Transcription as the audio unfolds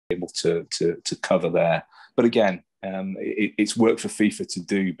able to cover there. But again, it's work for FIFA to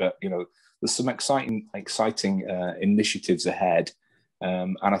do. But there's some exciting initiatives ahead,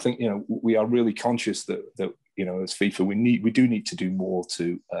 and I think we are really conscious that as FIFA we do need to do more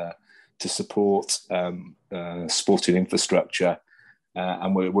to support sporting infrastructure,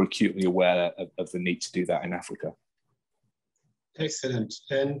 and we're acutely aware of the need to do that in Africa. Excellent.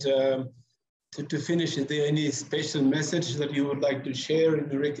 And to finish, is there any special message that you would like to share?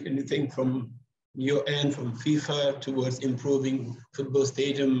 Anything from your end, from FIFA, towards improving football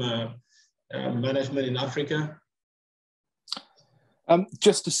stadium management in Africa?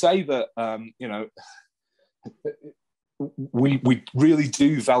 Just to say that we really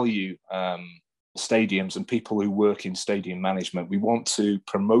do value stadiums and people who work in stadium management. We want to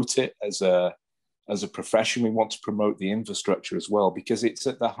promote it as a profession. We want to promote the infrastructure as well, because it's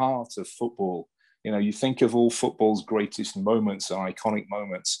at the heart of football. You think of all football's greatest moments and iconic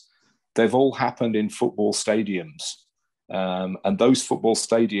moments, they've all happened in football stadiums. And those football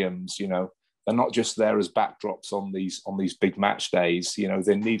stadiums, they're not just there as backdrops on these big match days.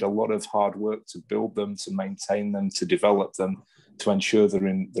 They need a lot of hard work to build them, to maintain them, to develop them, to ensure they're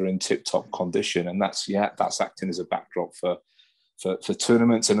in tip-top condition. And that's acting as a backdrop for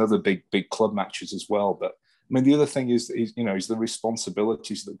tournaments and other big club matches as well. But I mean, the other thing is the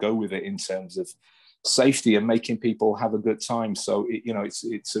responsibilities that go with it in terms of safety and making people have a good time. So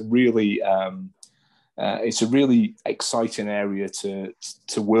it's a really exciting area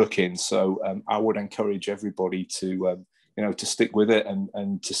to work in. So I would encourage everybody to stick with it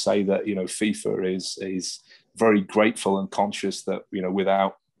and to say that FIFA is very grateful and conscious that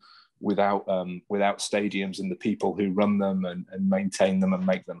without stadiums and the people who run them and maintain them and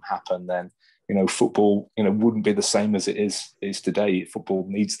make them happen, then football wouldn't be the same as it is today. Football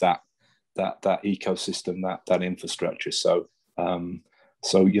needs that ecosystem, that infrastructure. So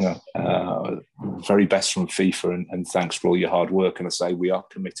very best from FIFA, and thanks for all your hard work. And I say we are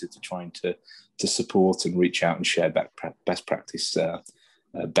committed to trying to support and reach out and share best practice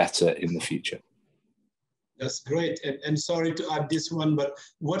better in the future. That's great. And sorry to add this one, but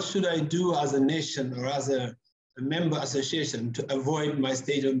what should I do as a nation or as a member association to avoid my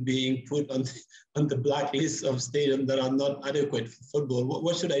stadium being put on the blacklist of stadiums that are not adequate for football?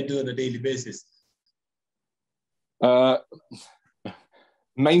 What should I do on a daily basis?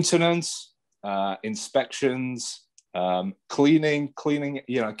 Maintenance, inspections, cleaning.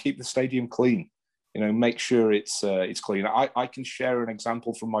 Keep the stadium clean. Make sure it's clean. I can share an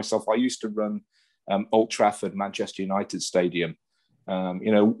example from myself. I used to run Old Trafford, Manchester United Stadium.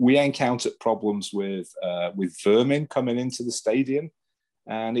 We encountered problems with vermin coming into the stadium,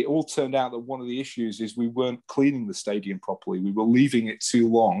 and it all turned out that one of the issues is we weren't cleaning the stadium properly. We were leaving it too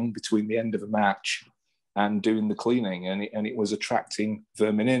long between the end of a match and doing the cleaning, and it was attracting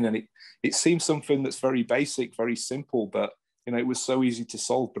vermin in. And it seems something that's very basic, very simple, but it was so easy to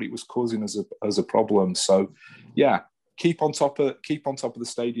solve, but it was causing us a problem. So yeah, keep on top of the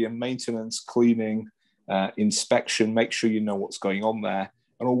stadium, maintenance, cleaning, inspection, make sure you know what's going on there,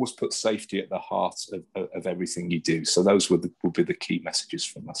 and always put safety at the heart of everything you do. So those would be the key messages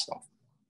from myself.